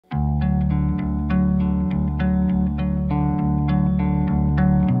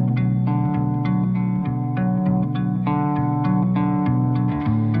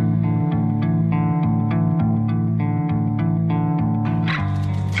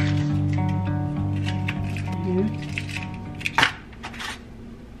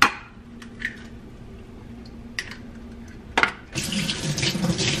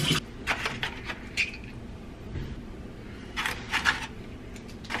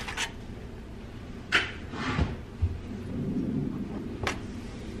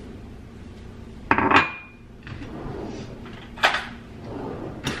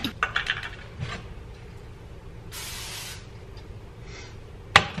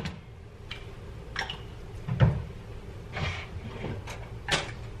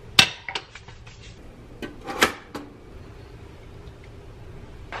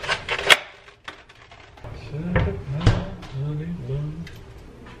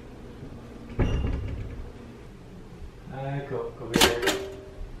Come here.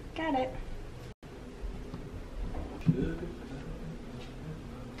 Got it.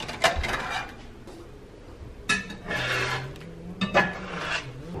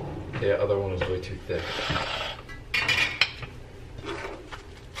 The other one is way too thick.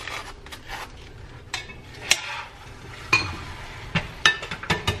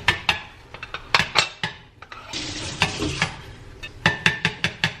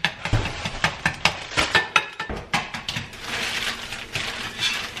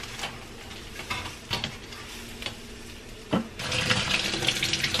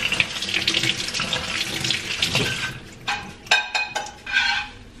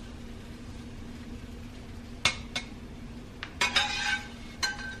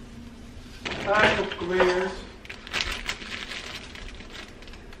 Hi, squares.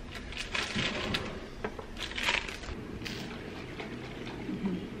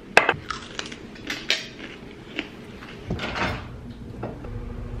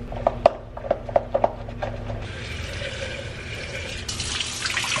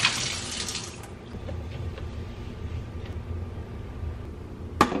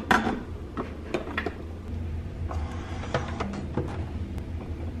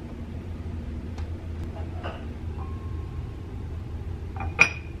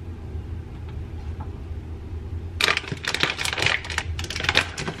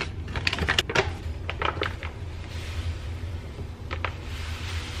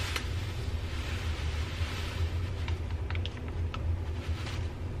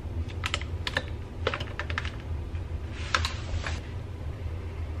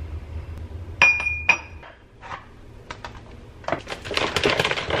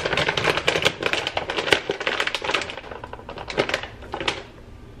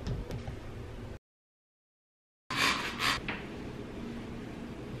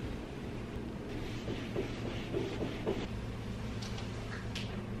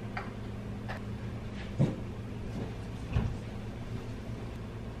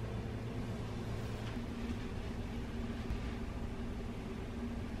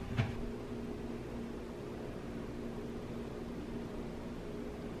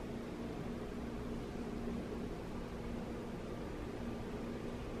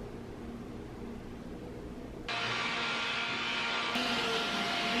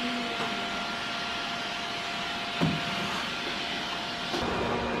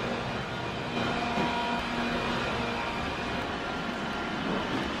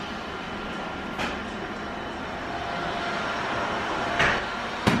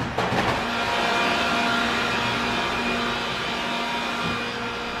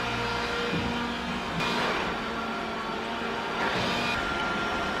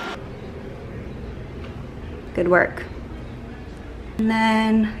 Good work. And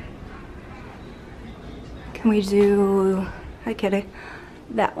then, can we do, hi kitty,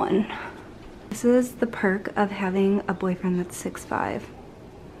 that one. This is the perk of having a boyfriend that's 6'5".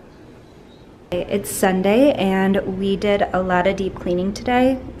 It's Sunday and we did a lot of deep cleaning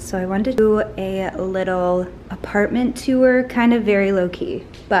today, so I wanted to do a little apartment tour, kind of very low-key,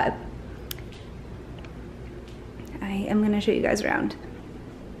 but I am gonna show you guys around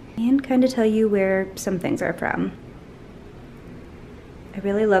and kind of tell you where some things are from. I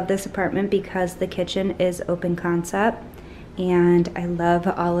really love this apartment because the kitchen is open concept and I love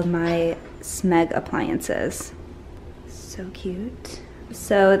all of my Smeg appliances. So cute.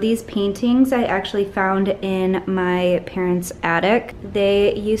 So these paintings I actually found in my parents' attic.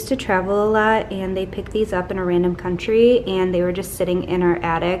 They used to travel a lot and they picked these up in a random country and they were just sitting in our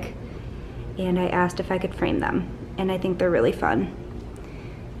attic and I asked if I could frame them and I think they're really fun.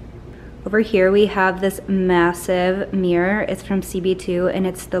 Over here we have this massive mirror. It's from CB2 and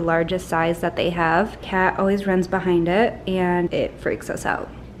it's the largest size that they have. Cat always runs behind it and it freaks us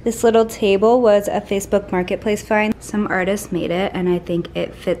out. This little table was a Facebook Marketplace find. Some artist made it and I think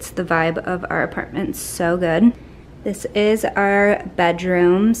it fits the vibe of our apartment so good. This is our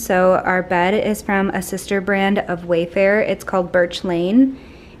bedroom. So our bed is from a sister brand of Wayfair. It's called Birch Lane.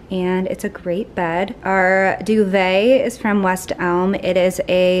 And it's a great bed. Our duvet is from West Elm. It is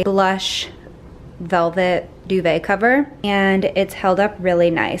a blush velvet duvet cover, and it's held up really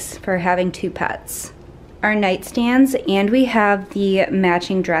nice for having 2 pets. Our nightstands, and we have the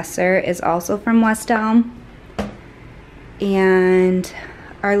matching dresser, is also from West Elm. And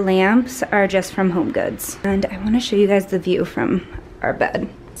our lamps are just from Home Goods. And I wanna show you guys the view from our bed.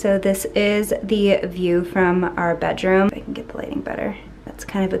 So this is the view from our bedroom. If I can get the lighting better. That's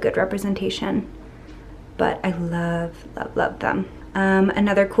kind of a good representation, but I love, love, love them.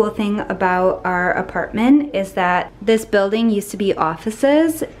 Another cool thing about our apartment is that this building used to be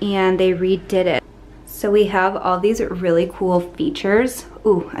offices and they redid it. So we have all these really cool features.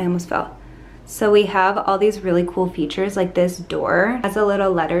 Ooh, I almost fell. So we have all these really cool features, like this door has a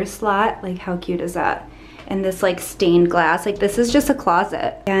little letter slot. Like, how cute is that? And this like stained glass, like this is just a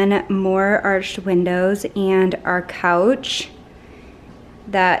closet. And more arched windows, and our couch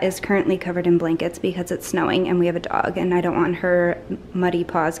that is currently covered in blankets because it's snowing and we have a dog and I don't want her muddy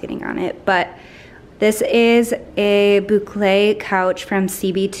paws getting on it. But this is a boucle couch from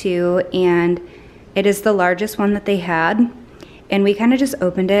CB2, and it is the largest one that they had. And we kind of just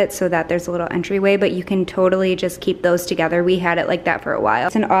opened it so that there's a little entryway, but you can totally just keep those together. We had it like that for a while.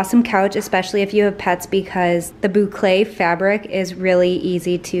 It's an awesome couch, especially if you have pets, because the boucle fabric is really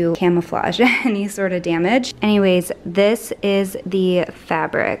easy to camouflage any sort of damage. Anyways, this is the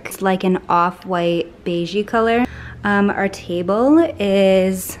fabric. It's like an off-white beigey color. Our table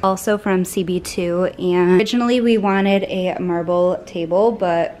is also from CB2, and originally we wanted a marble table,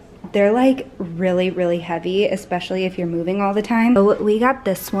 but they're like really heavy, especially if you're moving all the time. So we got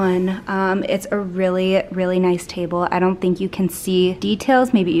this one. It's a really nice table. I don't think you can see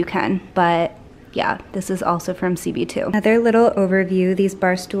details, maybe you can, but yeah, this is also from CB2. Another little overview, these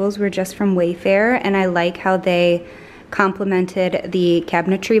bar stools were just from Wayfair, and I like how they complemented the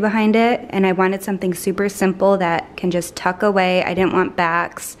cabinetry behind it, and I wanted something super simple that can just tuck away. I didn't want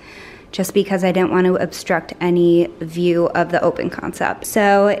backs, just because I didn't want to obstruct any view of the open concept.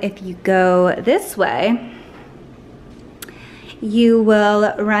 So if you go this way, you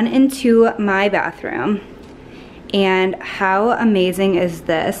will run into my bathroom. And how amazing is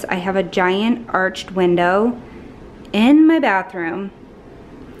this? I have a giant arched window in my bathroom.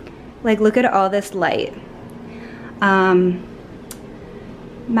 Like, look at all this light.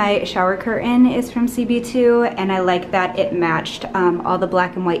 My shower curtain is from CB2, and I like that it matched all the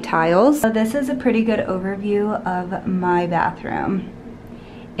black and white tiles. So this is a pretty good overview of my bathroom.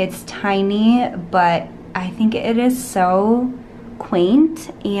 It's tiny, but I think it is so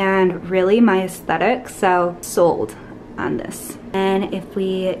quaint and really my aesthetic, so sold on this. And if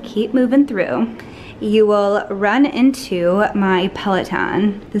we keep moving through, you will run into my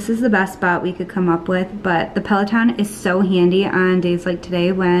Peloton. This is the best spot we could come up with, but the Peloton is so handy on days like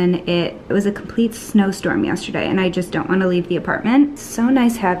today when it was a complete snowstorm yesterday and I just don't want to leave the apartment. So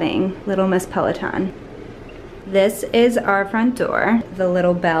nice having Little Miss Peloton. This is our front door, the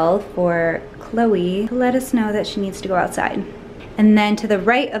little bell for Chloe to let us know that she needs to go outside. And then to the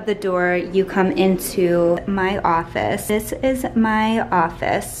right of the door, you come into my office. This is my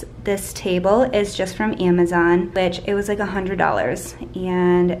office. This table is just from Amazon, which it was like $100.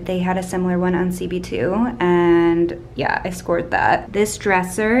 And they had a similar one on CB2. And yeah, I scored that. This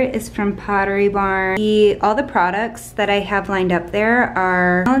dresser is from Pottery Barn. All the products that I have lined up there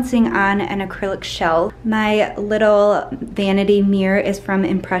are balancing on an acrylic shelf. My little vanity mirror is from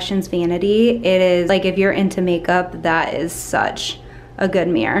Impressions Vanity. It is like, if you're into makeup, that is such a good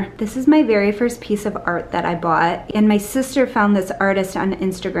mirror. This is my very first piece of art that I bought, and my sister found this artist on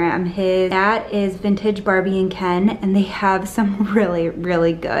Instagram. That is Vintage Barbie and Ken, and they have some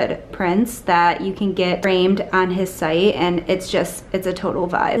really good prints that you can get framed on his site, and it's a total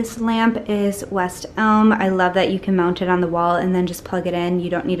vibe. This lamp is West Elm. I love that you can mount it on the wall and then just plug it in.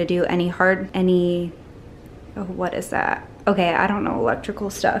 You don't need to do oh, what is that? Okay, I don't know electrical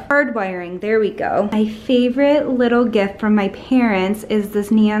stuff. Hard wiring, there we go. My favorite little gift from my parents is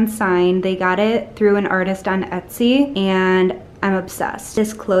this neon sign. They got it through an artist on Etsy, and I'm obsessed.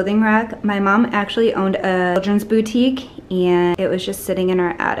 This clothing rack, my mom actually owned a children's boutique, and it was just sitting in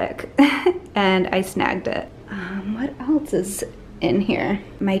our attic, and I snagged it. What else is in here?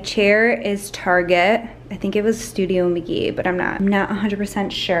 My chair is Target. I think it was Studio McGee, but I'm not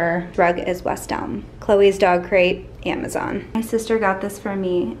 100% sure. Rug is West Elm. Chloe's dog crate, Amazon. My sister got this for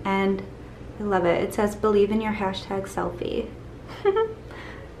me, and I love it. It says, "Believe in your hashtag selfie."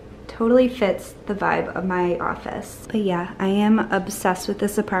 Totally fits the vibe of my office. But yeah, I am obsessed with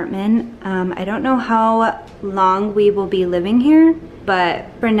this apartment. I don't know how long we will be living here, but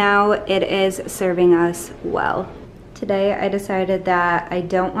for now, it is serving us well. Today I decided that I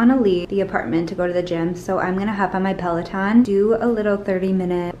don't want to leave the apartment to go to the gym, so I'm gonna hop on my Peloton, do a little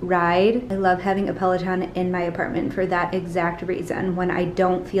 30-minute ride. I love having a Peloton in my apartment for that exact reason. When I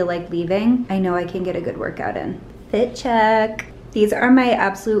don't feel like leaving, I know I can get a good workout in. Fit check. These are my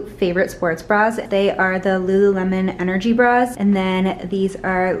absolute favorite sports bras. They are the Lululemon Energy bras, and then these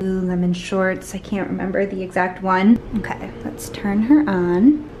are Lululemon shorts. I can't remember the exact one. Okay, let's turn her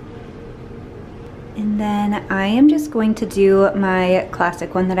on. And then I am just going to do my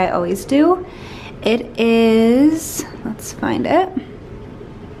classic one that I always do. It is, let's find it.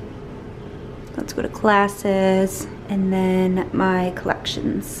 Let's go to classes, and then my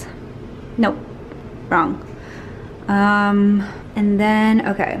collections. Nope, wrong. And then,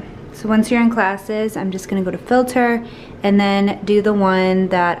 okay. So once you're in classes, I'm just gonna go to filter and then do the one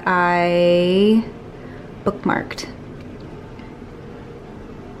that I bookmarked.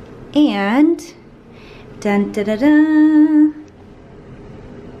 And dun da da da.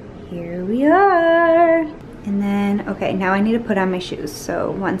 Here we are. And then, okay, now I need to put on my shoes.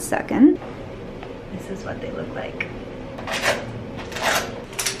 So 1 second. This is what they look like.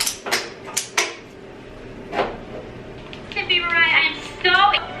 Justin Bieber, I am so...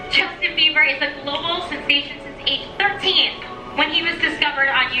 Justin Bieber is a global sensation since age 13 when he was discovered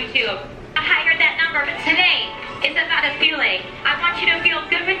on YouTube. I hired that number, but today is about a feeling. I want you to feel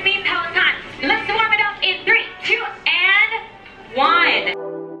good with me, Peloton. Let's warm it up in 3, 2, and 1.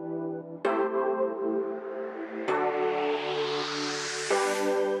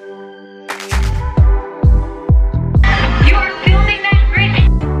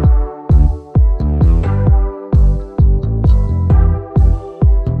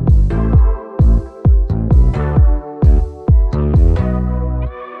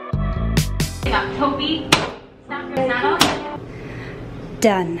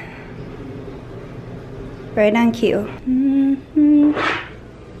 Done. Right on cue.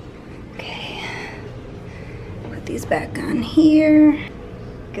 Okay. Put these back on here.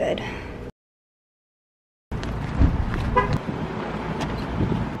 Good.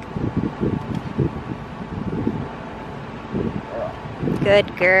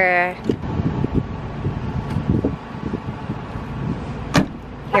 Good girl.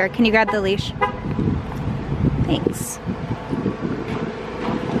 Here, can you grab the leash? Thanks.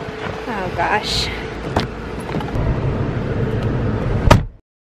 Oh gosh.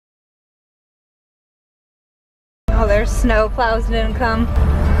 Oh, there's snow plows didn't come.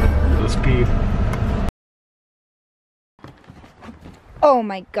 Let's pee. Oh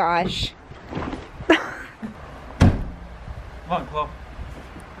my gosh. Come on, Chloe.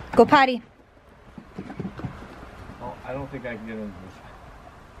 Go potty. Oh, I don't think I can get into this.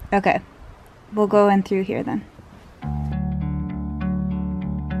 Okay. We'll go in through here then.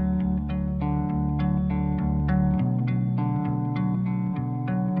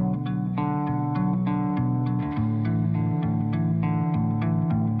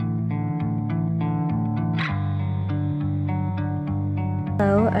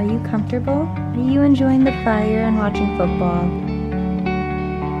 Hello, are you comfortable? Are you enjoying the fire and watching football?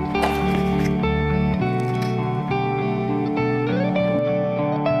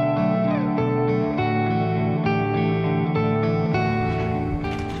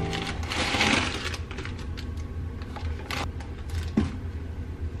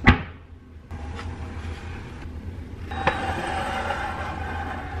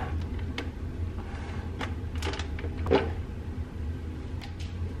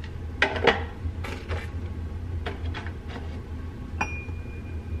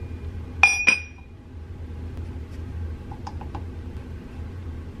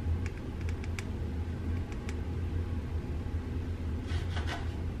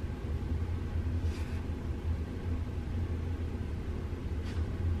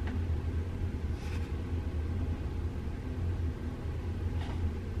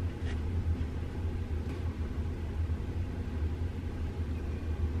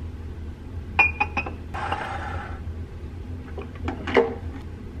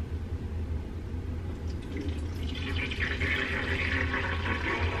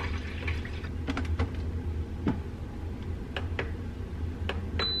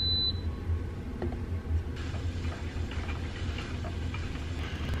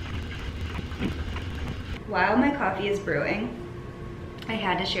 While my coffee is brewing, I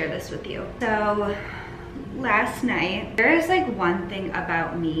had to share this with you. So last night, there is like one thing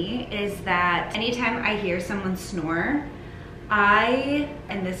about me is that anytime I hear someone snore,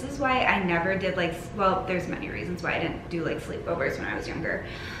 and this is why I never did like, well, there's many reasons why I didn't do like sleepovers when I was younger.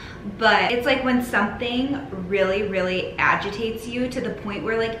 But it's like when something really, really agitates you to the point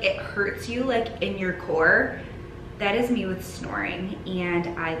where like it hurts you like in your core, that is me with snoring.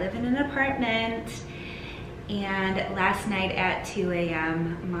 And I live in an apartment. And last night at 2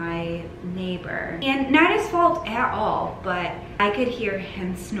 a.m., my neighbor, and not his fault at all, but I could hear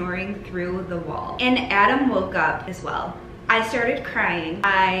him snoring through the wall. And Adam woke up as well. I started crying.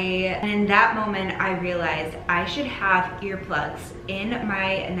 And in that moment, I realized I should have earplugs in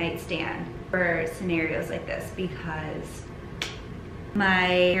my nightstand for scenarios like this because my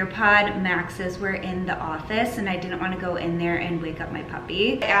AirPod Maxes were in the office and I didn't want to go in there and wake up my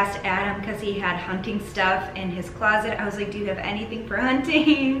puppy. I asked Adam because he had hunting stuff in his closet. I was like, do you have anything for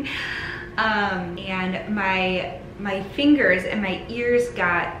hunting? And my fingers and my ears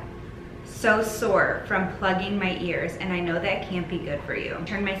got so sore from plugging my ears, and I know that can't be good for you. I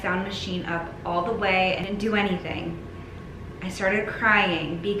turned my sound machine up all the way and didn't do anything. I started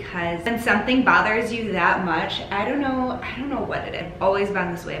crying because when something bothers you that much, I don't know what it is. I've always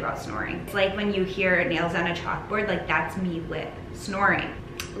been this way about snoring. It's like when you hear nails on a chalkboard, like that's me with snoring.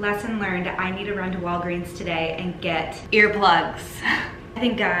 Lesson learned, I need to run to Walgreens today and get earplugs. I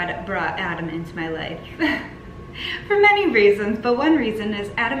think God brought Adam into my life for many reasons, but one reason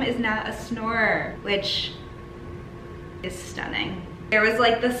is Adam is not a snorer, which is stunning. There was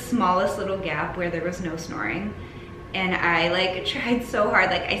like the smallest little gap where there was no snoring, and I like tried so hard,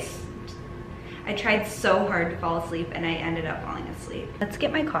 like I tried so hard to fall asleep, and I ended up falling asleep. Let's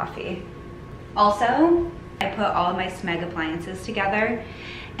get my coffee. Also, I put all of my Smeg appliances together,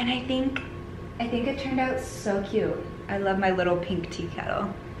 and I think it turned out so cute. I love my little pink tea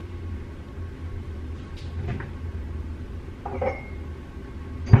kettle.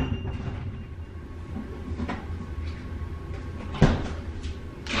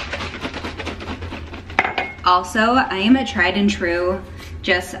 Also, I am a tried and true,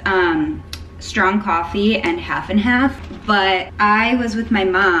 just strong coffee and half, but I was with my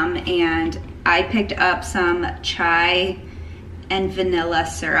mom and I picked up some chai and vanilla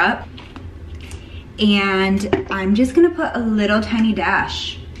syrup, and I'm just gonna put a little tiny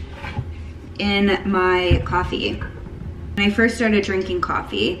dash in my coffee. When I first started drinking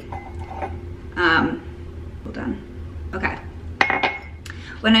coffee, hold on, okay.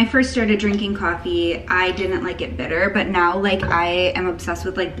 When I first started drinking coffee, I didn't like it bitter, but now like I am obsessed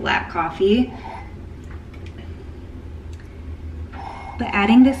with like black coffee. But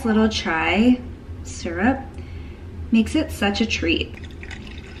adding this little chai syrup makes it such a treat.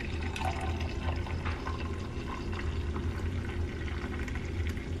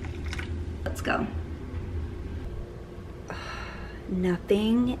 Let's go.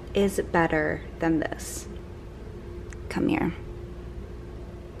 Nothing is better than this. Come here.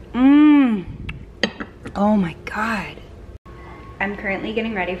 Oh my God. I'm currently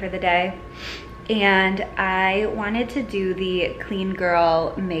getting ready for the day, and I wanted to do the clean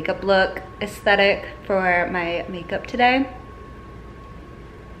girl makeup look aesthetic for my makeup today.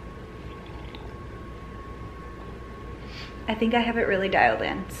 I think I have it really dialed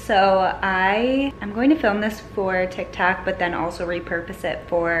in. So I'm going to film this for TikTok, but then also repurpose it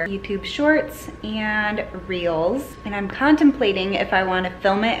for YouTube Shorts and Reels. And I'm contemplating if I want to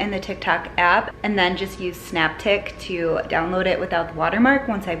film it in the TikTok app and then just use Snaptic to download it without the watermark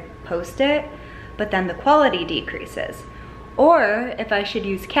once I post it, but then the quality decreases. Or if I should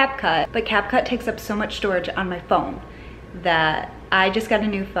use CapCut, but CapCut takes up so much storage on my phone that I just got a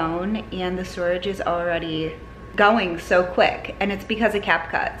new phone and the storage is already going so quick, and it's because of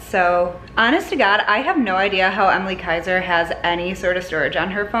CapCut. So honest to God, I have no idea how Emily Kaiser has any sort of storage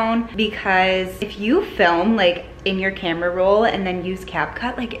on her phone, because if you film like in your camera roll and then use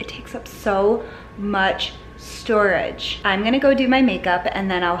CapCut, like it takes up so much storage. I'm gonna go do my makeup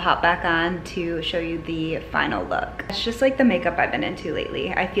and then I'll hop back on to show you the final look. It's just like the makeup I've been into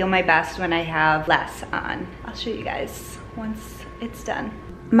lately. I feel my best when I have less on. I'll show you guys once it's done.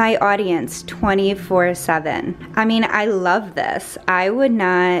 My audience 24/7. I mean, I love this. I would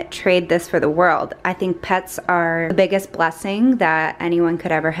not trade this for the world. I think pets are the biggest blessing that anyone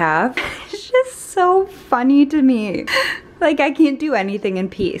could ever have. It's just so funny to me. Like I can't do anything in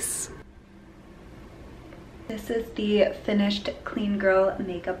peace. This is the finished clean girl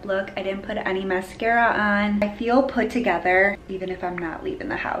makeup look. I didn't put any mascara on. I feel put together even if I'm not leaving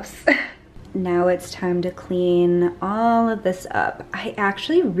the house. Now it's time to clean all of this up. I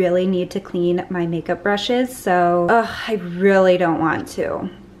actually really need to clean my makeup brushes, so I really don't want to.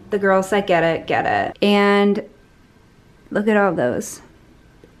 The girls that get it, get it. And look at all those.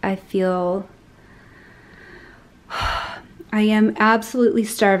 I feel, I am absolutely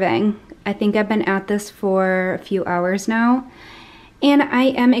starving. I think I've been at this for a few hours now, and I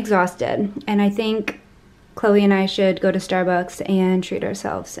am exhausted. And I think Chloe and I should go to Starbucks and treat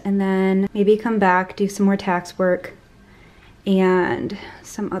ourselves, and then maybe come back, do some more tax work and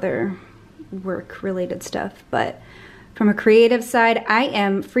some other work related stuff. But from a creative side, I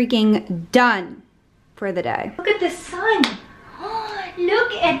am freaking done for the day. Look at the sun. Oh,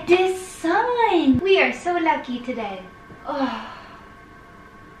 look at this sun. We are so lucky today. Oh.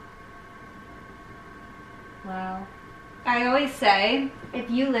 Wow. I always say, if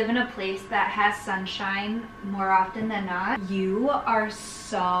you live in a place that has sunshine more often than not, you are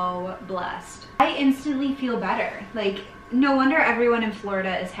so blessed. I instantly feel better. Like, no wonder everyone in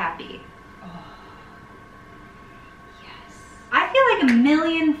Florida is happy. Oh. Yes. I feel like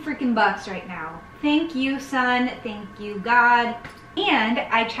 $1,000,000 freaking bucks right now. Thank you, sun. Thank you, God. And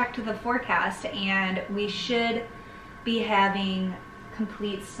I checked the forecast and we should be having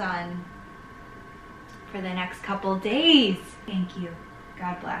complete sun for the next couple days. Thank you.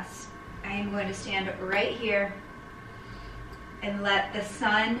 God bless. I am going to stand right here and let the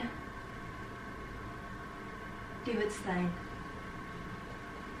sun do its thing.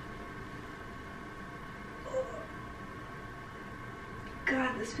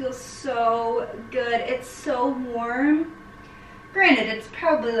 God, this feels so good. It's so warm. Granted, it's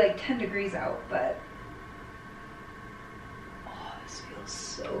probably like 10 degrees out, but oh, this feels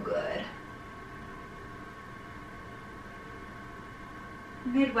so good.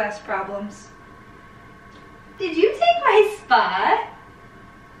 Midwest problems. Did you take my spot?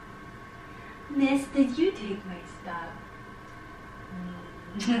 Miss, did you take my spot?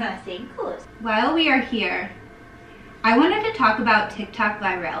 Thank you. While we are here, I wanted to talk about TikTok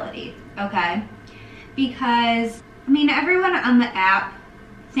virality, okay? Because, I mean, everyone on the app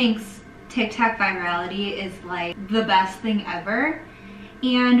thinks TikTok virality is like the best thing ever.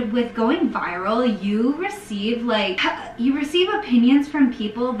 And with going viral, you receive opinions from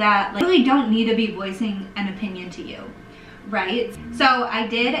people that like really don't need to be voicing an opinion to you, right? So I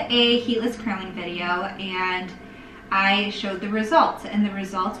did a heatless curling video and I showed the results, and the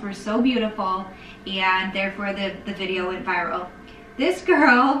results were so beautiful, and therefore the video went viral. This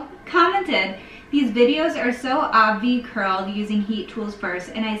girl commented, "These videos are so obvi curled using heat tools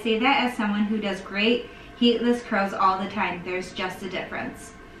first," and I say that as someone who does great heatless curls all the time. There's just a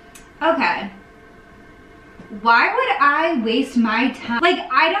difference. Okay. Why would I waste my time? Like,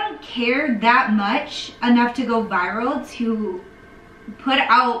 I don't care that much enough to go viral to put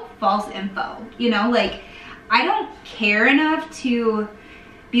out false info, you know? Like, I don't care enough to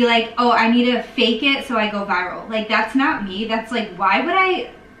be like, oh, I need to fake it so I go viral. Like, that's not me. That's like, why would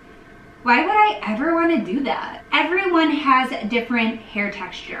I ever want to do that? Everyone has a different hair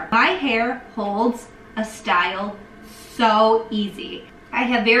texture. My hair holds a style so easy. I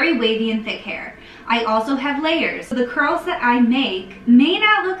have very wavy and thick hair. I also have layers. The curls that I make may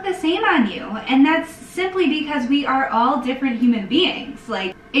not look the same on you, and that's simply because we are all different human beings.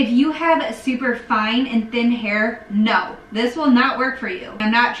 Like, if you have super fine and thin hair, no, this will not work for you.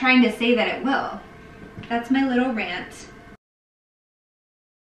 I'm not trying to say that it will. That's my little rant.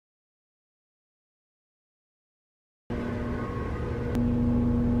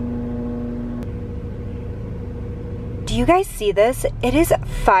 Do you guys see this? It is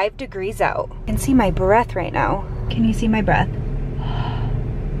 5 degrees out. I can see my breath right now. Can you see my breath?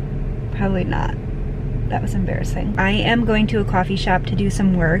 Probably not. That was embarrassing. I am going to a coffee shop to do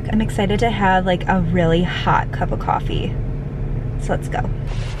some work. I'm excited to have like a really hot cup of coffee. So let's go.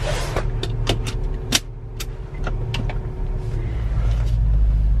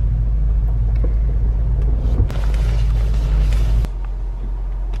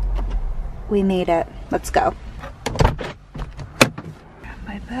 We made it. Let's go.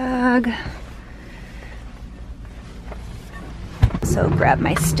 My bag. So grab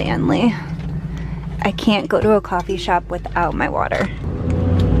my Stanley. I can't go to a coffee shop without my water.